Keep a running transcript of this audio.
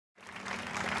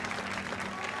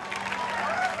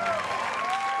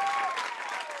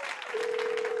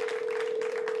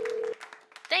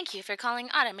Thank you for calling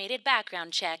Automated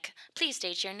Background Check. Please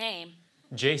state your name.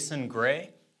 Jason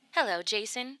Gray? Hello,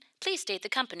 Jason. Please state the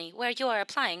company where you are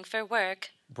applying for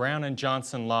work. Brown and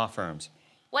Johnson Law Firms.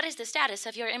 What is the status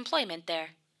of your employment there?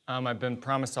 I've been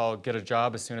promised I'll get a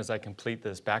job as soon as I complete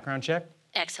this background check.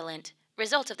 Excellent.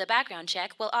 Results of the background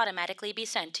check will automatically be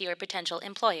sent to your potential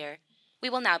employer. We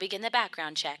will now begin the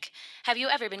background check. Have you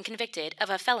ever been convicted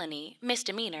of a felony,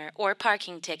 misdemeanor, or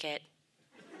parking ticket?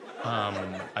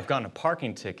 I've gotten a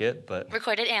parking ticket, but...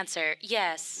 Recorded answer,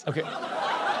 yes. Okay.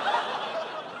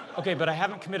 Okay, but I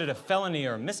haven't committed a felony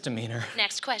or a misdemeanor.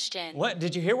 Next question. What?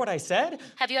 Did you hear what I said?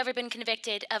 Have you ever been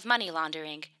convicted of money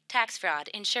laundering, tax fraud,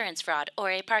 insurance fraud, or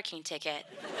a parking ticket?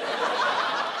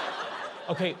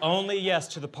 Okay, only yes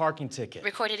to the parking ticket.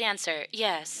 Recorded answer,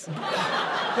 yes.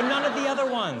 But none of the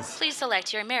other ones. Please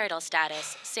select your marital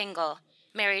status, single,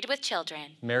 married with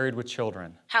children. Married with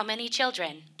children. How many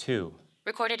children? 2.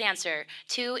 Recorded answer,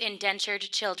 2 indentured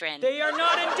children. They are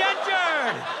not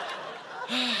indentured!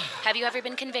 Have you ever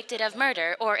been convicted of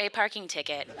murder or a parking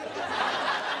ticket?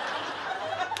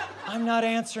 I'm not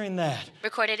answering that.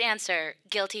 Recorded answer,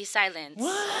 guilty silence.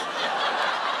 What?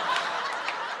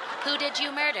 Who did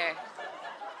you murder?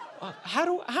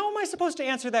 How am I supposed to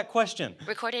answer that question?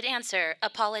 Recorded answer, a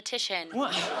politician.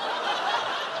 What?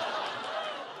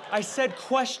 I said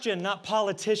question, not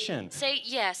politician. Say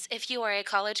yes if you are a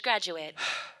college graduate.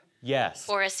 Yes.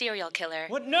 Or a serial killer.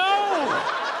 What? No!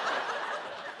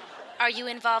 Are you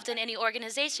involved in any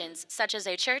organizations, such as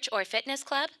a church or fitness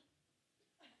club?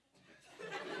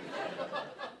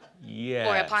 Yes.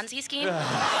 Or a Ponzi scheme?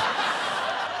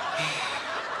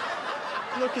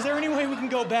 Look, is there any way we can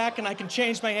go back and I can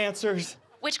change my answers?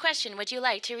 Which question would you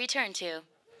like to return to?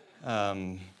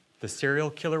 The serial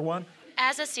killer one?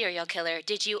 As a serial killer,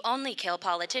 did you only kill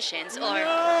politicians or...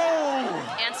 No!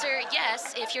 Answer,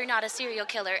 yes, if you're not a serial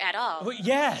killer at all. Oh,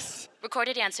 yes!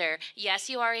 Recorded answer,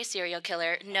 yes, you are a serial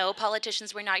killer. No,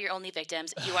 politicians were not your only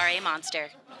victims. You are a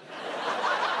monster.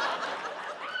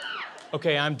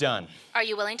 Okay, I'm done. Are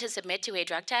you willing to submit to a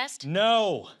drug test?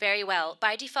 No! Very well.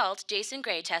 By default, Jason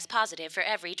Gray tests positive for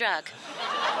every drug.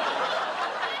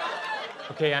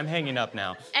 Okay, I'm hanging up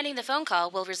now. Ending the phone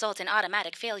call will result in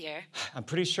automatic failure. I'm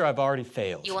pretty sure I've already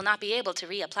failed. You will not be able to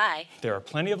reapply. There are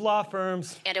plenty of law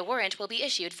firms. And a warrant will be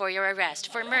issued for your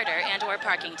arrest for murder and/or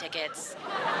parking tickets.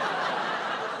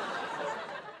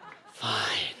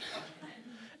 Fine.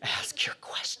 Ask your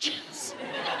questions.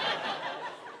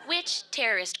 Which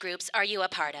terrorist groups are you a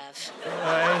part of?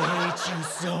 I hate you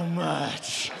so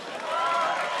much.